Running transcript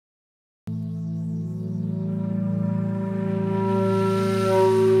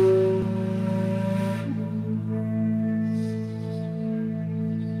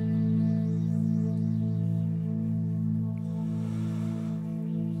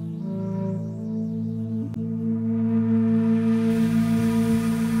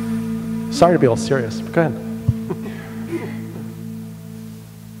sorry to be all serious, but go ahead. In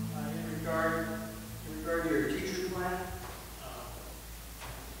regard to your teacher plan,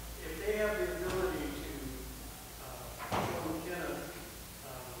 if they have the ability to show Keneipp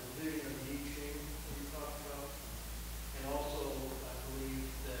the vision of the I Ching that you talked about, and also I believe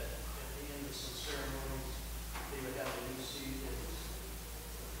that at the end of some ceremonies they would have a new seed that was the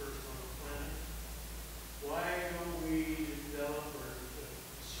first on the planet. Why don't we develop or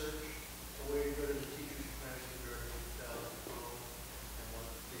search a way to go to the teacher's capacity during 2012 and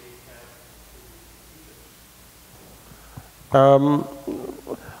what they have to teach us?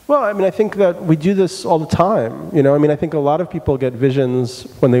 Well, I mean, I think that we do this all the time. You know, I mean, I think a lot of people get visions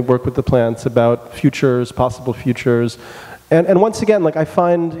when they work with the plants about futures, possible futures. And once again, like I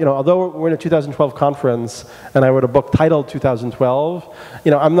find, you know, although we're in a 2012 conference and I wrote a book titled 2012,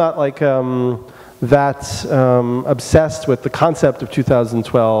 you know, I'm not like that obsessed with the concept of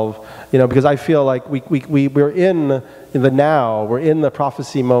 2012, you know, because I feel like we're in the now, we're in the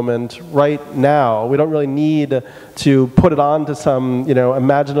prophecy moment right now. We don't really need to put it on to some, you know,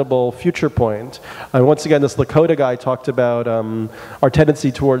 imaginable future point. And once again, this Lakota guy talked about our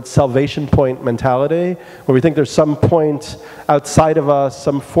tendency towards salvation point mentality, where we think there's some point outside of us,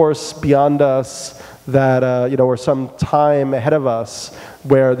 some force beyond us that, you know, or some time ahead of us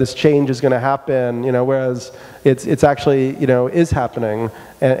where this change is going to happen, you know, whereas it's actually, you know, is happening.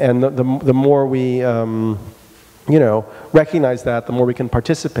 And the more we, you know, recognize that, the more we can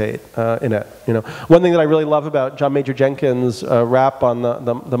participate in it. You know, one thing that I really love about John Major Jenkins' rap on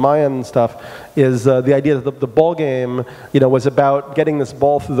the Mayan stuff is the idea that the ball game, you know, was about getting this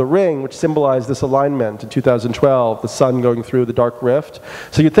ball through the ring, which symbolized this alignment in 2012, the sun going through the dark rift.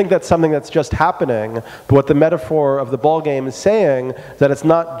 So you'd think that's something that's just happening, but what the metaphor of the ball game is saying is that it's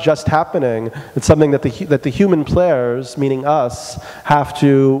not just happening. It's something that the human players, meaning us, have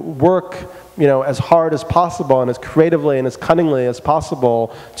to work, you know, as hard as possible and as creatively and as cunningly as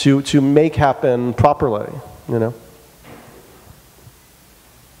possible to make happen properly, you know.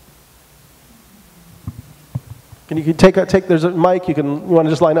 Can you take, there's a mic, you want to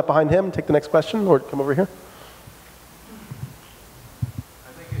just line up behind him and take the next question, or come over here? I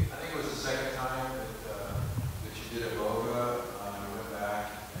think it was the second time that you did Iboga. You went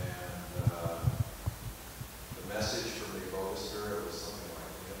back and the message from the Iboga spirit was something like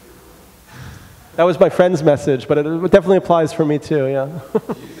That was my friend's message, but it definitely applies for me too, yeah. Do you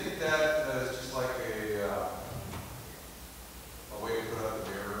think that is just like a way to put up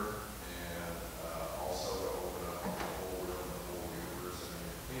the mirror and also to open up the whole room, the whole universe? I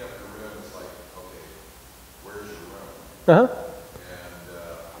mean, clean up the room, it's like, okay, where's your room? Uh-huh. And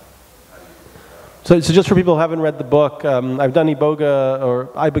how do you put it out? So just for people who haven't read the book, I've done Iboga or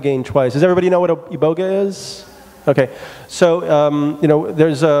Ibogaine twice. Does everybody know what Iboga is? Okay, so you know,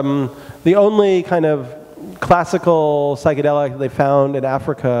 there's the only kind of classical psychedelic they found in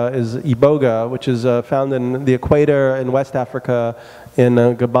Africa is Iboga, which is found in the equator in West Africa, in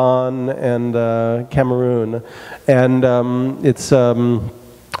Gabon and Cameroon, and it's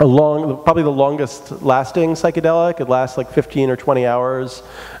probably the longest lasting psychedelic. It lasts like 15 or 20 hours.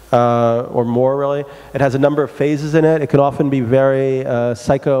 Or more, really. It has a number of phases in it. It can often be very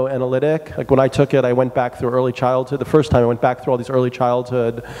psychoanalytic. Like when I took it, I went back through early childhood. The first time I went back through all these early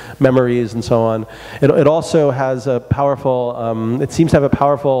childhood memories and so on. It also has a powerful, it seems to have a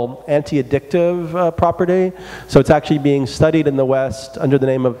powerful anti-addictive property. So it's actually being studied in the West under the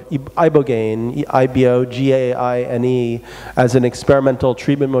name of Ibogaine, I-B-O-G-A-I-N-E, as an experimental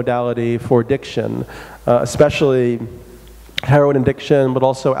treatment modality for addiction, especially heroin addiction, but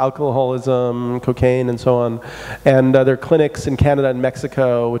also alcoholism, cocaine, and so on. And there are clinics in Canada and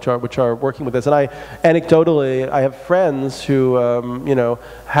Mexico which are working with this. And anecdotally, I have friends who you know,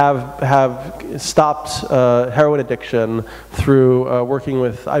 have stopped heroin addiction through working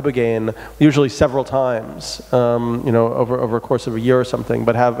with Ibogaine, usually several times, you know, over a course of a year or something,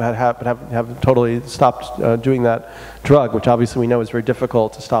 but have totally stopped doing that drug, which obviously we know is very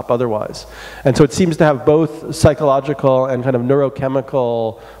difficult to stop otherwise. And so it seems to have both psychological and kind of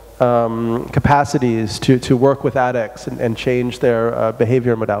neurochemical capacities to work with addicts and change their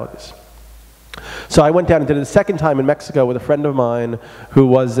behavior modalities. So I went down and did it a second time in Mexico with a friend of mine who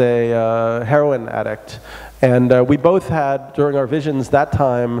was a heroin addict. And we both had, during our visions that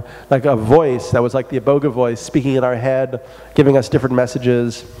time, like a voice that was like the Iboga voice speaking in our head, giving us different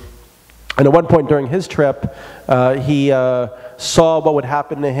messages. And at one point during his trip, he saw what would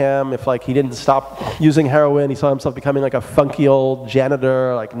happen to him if like he didn't stop using heroin. He saw himself becoming like a funky old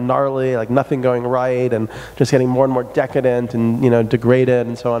janitor, like gnarly, like nothing going right, and just getting more and more decadent and, you know, degraded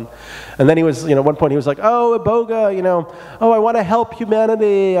and so on. And then he was, you know, at one point he was like, oh, Iboga, you know, oh, I want to help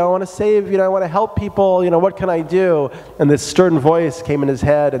humanity. I want to save, you know, I want to help people. You know, what can I do? And this stern voice came in his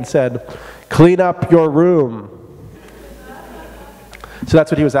head and said, clean up your room. So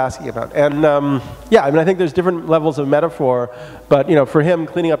that's what he was asking about. And yeah, I mean, I think there's different levels of metaphor, but you know, for him,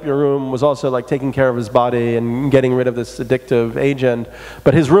 cleaning up your room was also like taking care of his body and getting rid of this addictive agent.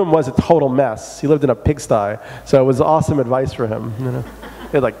 But his room was a total mess. He lived in a pigsty, so it was awesome advice for him. You know,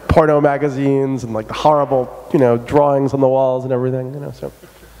 he had like porno magazines and like horrible, you know, drawings on the walls and everything. You know, so.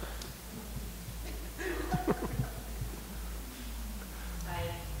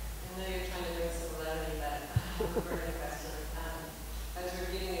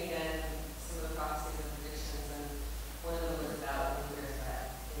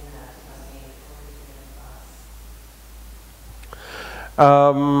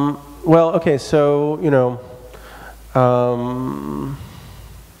 Well, okay, so, you know, I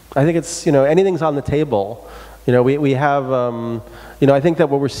think it's, you know, anything's on the table. You know, we have, you know, I think that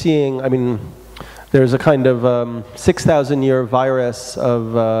what we're seeing, I mean, there's a kind of 6,000-year virus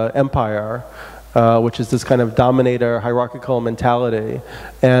of empire, which is this kind of dominator hierarchical mentality,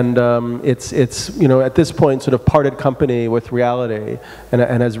 and it's you know, at this point sort of parted company with reality, and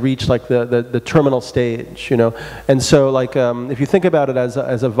has reached like the terminal stage, you know. And so like if you think about it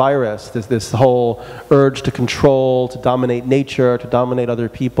as a virus, there's this whole urge to control, to dominate nature, to dominate other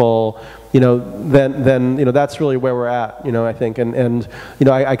people, you know, then you know, that's really where we're at, you know, I think. And you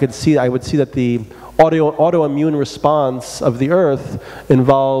know, I would see that the autoimmune response of the earth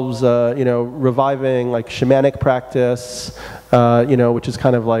involves, you know, reviving like shamanic practice, you know, which is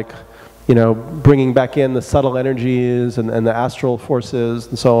kind of like, you know, bringing back in the subtle energies and the astral forces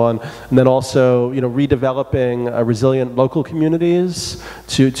and so on, and then also, you know, redeveloping resilient local communities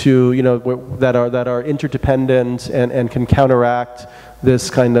to you know, that are interdependent and can counteract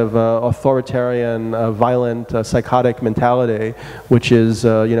this kind of authoritarian, violent, psychotic mentality, which is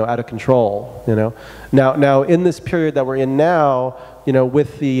you know, out of control. You know, now in this period that we're in now, you know,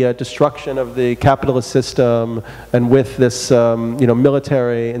 with the destruction of the capitalist system and with this you know,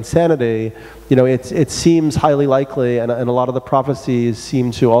 military insanity, you know, it seems highly likely, and a lot of the prophecies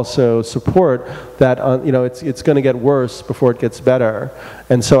seem to also support that you know, it's going to get worse before it gets better.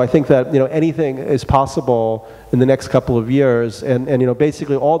 And so I think that, you know, anything is possible in the next couple of years, and you know,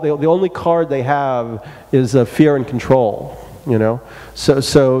 basically the only card they have is fear and control. You know,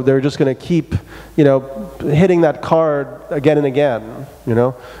 so they're just going to keep, you know, hitting that card again and again. You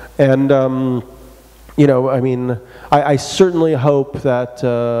know, and you know, I mean, I certainly hope that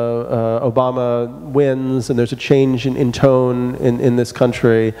Obama wins and there's a change in tone in this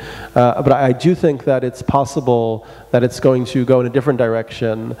country. But I do think that it's possible that it's going to go in a different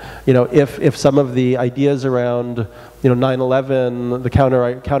direction. You know, if some of the ideas around, you know, 9/11, the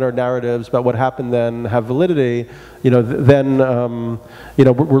counter narratives about what happened then have validity, you know, then you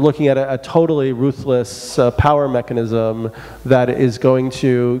know, we're looking at a totally ruthless power mechanism that is going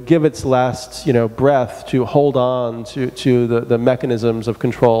to give its last, you know, breath to hold on to the mechanisms of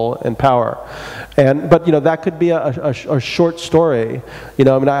control and power. But you know, that could be a short story. You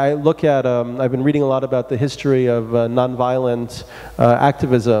know, I mean, I look at I've been reading a lot about the history of nonviolent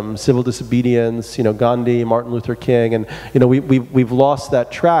activism, civil disobedience. You know, Gandhi, Martin Luther King, and you know, we've lost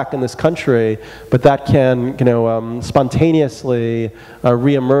that track in this country, but that can, you know, spontaneously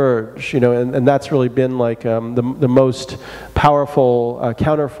reemerge. You know, and that's really been like the most powerful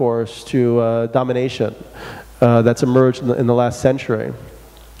counterforce to domination that's emerged in the last century.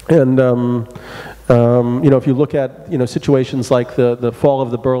 And you know, if you look at, you know, situations like the fall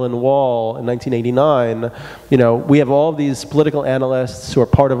of the Berlin Wall in 1989, you know, we have all these political analysts who are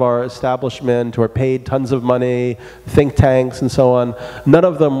part of our establishment, who are paid tons of money, think tanks and so on. None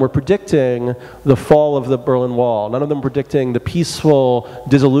of them were predicting the fall of the Berlin Wall. None of them predicting the peaceful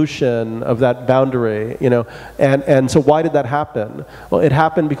dissolution of that boundary, you know. And so why did that happen? Well, it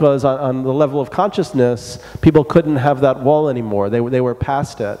happened because on the level of consciousness, people couldn't have that wall anymore. They were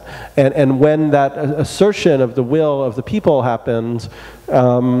past it. And when that assertion of the will of the people happened,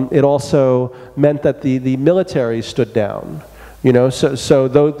 it also meant that the military stood down. You know, so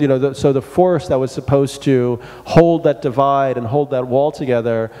the force that was supposed to hold that divide and hold that wall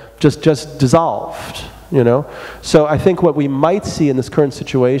together just dissolved. You know, so I think what we might see in this current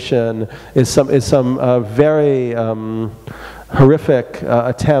situation is some very horrific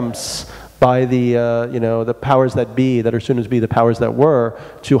attempts by the, you know, the powers that be, that are soon as be the powers that were,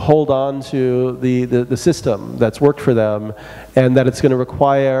 to hold on to the system that's worked for them, and that it's going to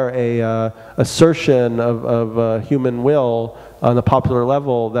require a assertion of human will on a popular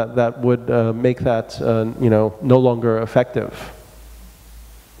level that would make that, you know, no longer effective.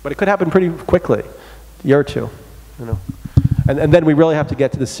 But it could happen pretty quickly, a year or two, you know. And then we really have to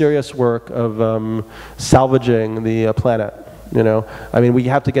get to the serious work of salvaging the planet. You know, I mean, we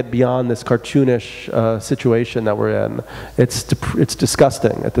have to get beyond this cartoonish situation that we're in. It's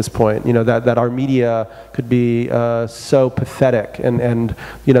disgusting at this point. You know, that our media could be so pathetic, and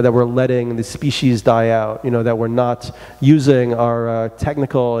you know, that we're letting the species die out. You know, that we're not using our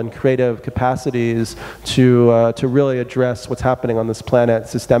technical and creative capacities to really address what's happening on this planet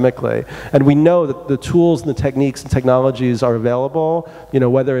systemically. And we know that the tools and the techniques and technologies are available. You know,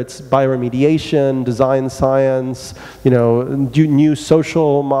 whether it's bioremediation, design science, you know, new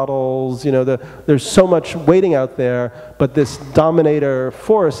social models, you know, there's so much waiting out there, but this dominator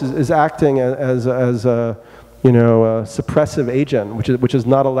force is acting as a, you know, a suppressive agent, which is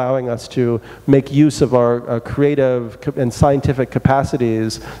not allowing us to make use of our creative and scientific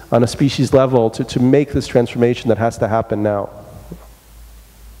capacities on a species level to make this transformation that has to happen now.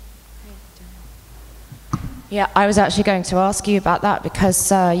 Yeah, I was actually going to ask you about that,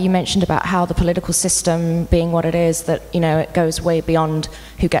 because you mentioned about how the political system being what it is, that, you know, it goes way beyond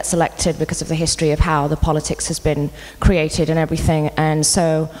who gets elected because of the history of how the politics has been created and everything. And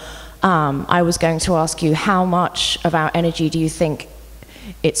so I was going to ask you, how much of our energy do you think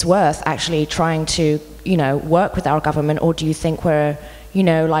it's worth actually trying to, you know, work with our government, or do you think we're, you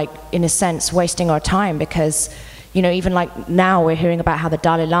know, like, in a sense, wasting our time? Because, you know, even like now we're hearing about how the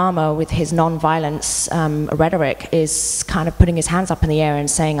Dalai Lama, with his non-violence rhetoric, is kind of putting his hands up in the air and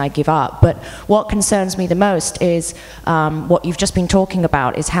saying, I give up. But what concerns me the most is what you've just been talking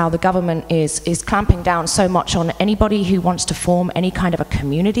about, is how the government is clamping down so much on anybody who wants to form any kind of a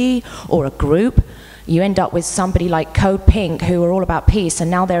community or a group. You end up with somebody like Code Pink, who are all about peace,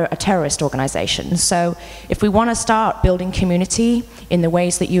 and now they're a terrorist organization. So if we want to start building community in the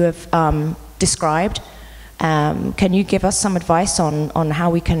ways that you have described, can you give us some advice on how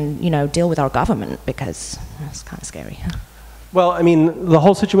we can, you know, deal with our government? Because that's kind of scary. Well, I mean, the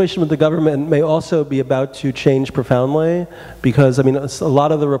whole situation with the government may also be about to change profoundly, because, I mean, a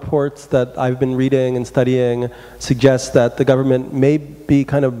lot of the reports that I've been reading and studying suggest that the government may be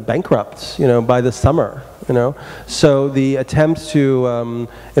kind of bankrupt, you know, by the summer, you know. So the attempt to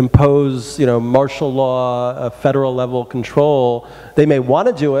impose, you know, martial law, federal level control, they may want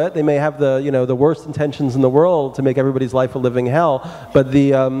to do it. They may have the, you know, the worst intentions in the world to make everybody's life a living hell. But the,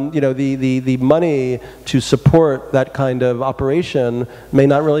 you know, the money to support that kind of operation may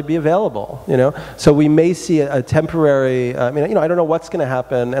not really be available, you know. So we may see a temporary, I mean, you know, I don't know what's going to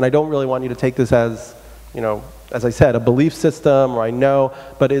happen, and I don't really want you to take this as, you know, as I said, a belief system, or I know,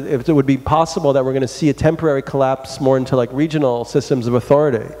 but if it would be possible that we're going to see a temporary collapse more into like regional systems of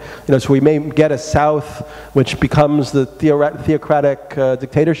authority. You know, so we may get a South which becomes the theocratic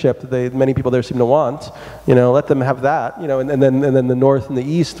dictatorship that many people there seem to want. You know, let them have that. You know, and then the North and the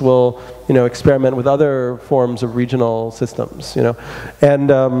East will, you know, experiment with other forms of regional systems. You know, and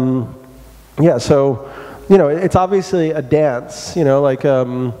yeah, so, you know, it's obviously a dance. You know, like.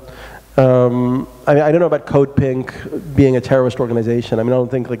 I mean, I don't know about Code Pink being a terrorist organization. I mean, I don't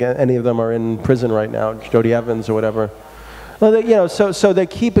think like any of them are in prison right now, Jody Evans or whatever. Well, they, you know, so they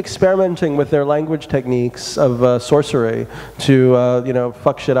keep experimenting with their language techniques of sorcery to, you know,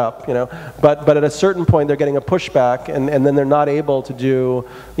 fuck shit up, you know. But at a certain point, they're getting a pushback, and then they're not able to do,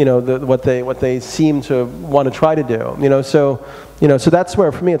 you know, what they seem to want to try to do, you know. So. You know, so that's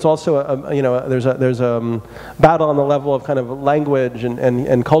where, for me, it's also, you know, there's a battle on the level of kind of language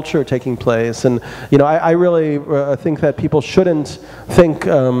and culture taking place. And, you know, I really think that people shouldn't think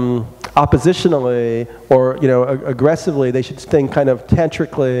oppositionally or, you know, aggressively. They should think kind of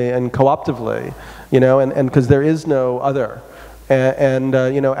tantrically and co-optively, you know, and because there is no other. And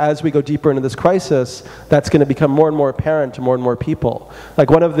you know, as we go deeper into this crisis, that's going to become more and more apparent to more and more people. Like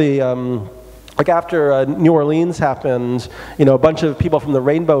one of the... Like after New Orleans happened, you know, a bunch of people from the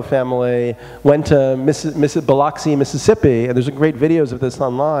Rainbow family went to Biloxi, Mississippi, and there's great videos of this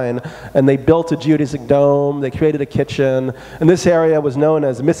online, and they built a geodesic dome, they created a kitchen, and this area was known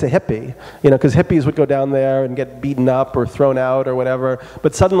as Mississippi, you know, because hippies would go down there and get beaten up or thrown out or whatever,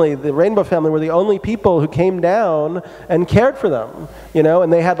 but suddenly the Rainbow family were the only people who came down and cared for them, you know,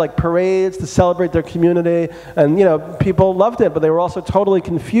 and they had like parades to celebrate their community, and, you know, people loved it, but they were also totally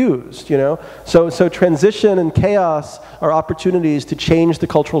confused, you know. So transition and chaos are opportunities to change the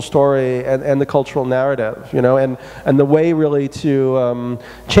cultural story and the cultural narrative, you know, and the way really to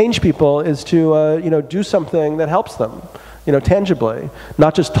change people is to, you know, do something that helps them, you know, tangibly,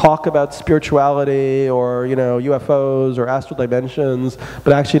 not just talk about spirituality or, you know, UFOs or astral dimensions,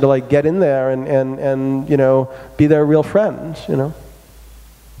 but actually to like get in there and you know, be their real friend, you know.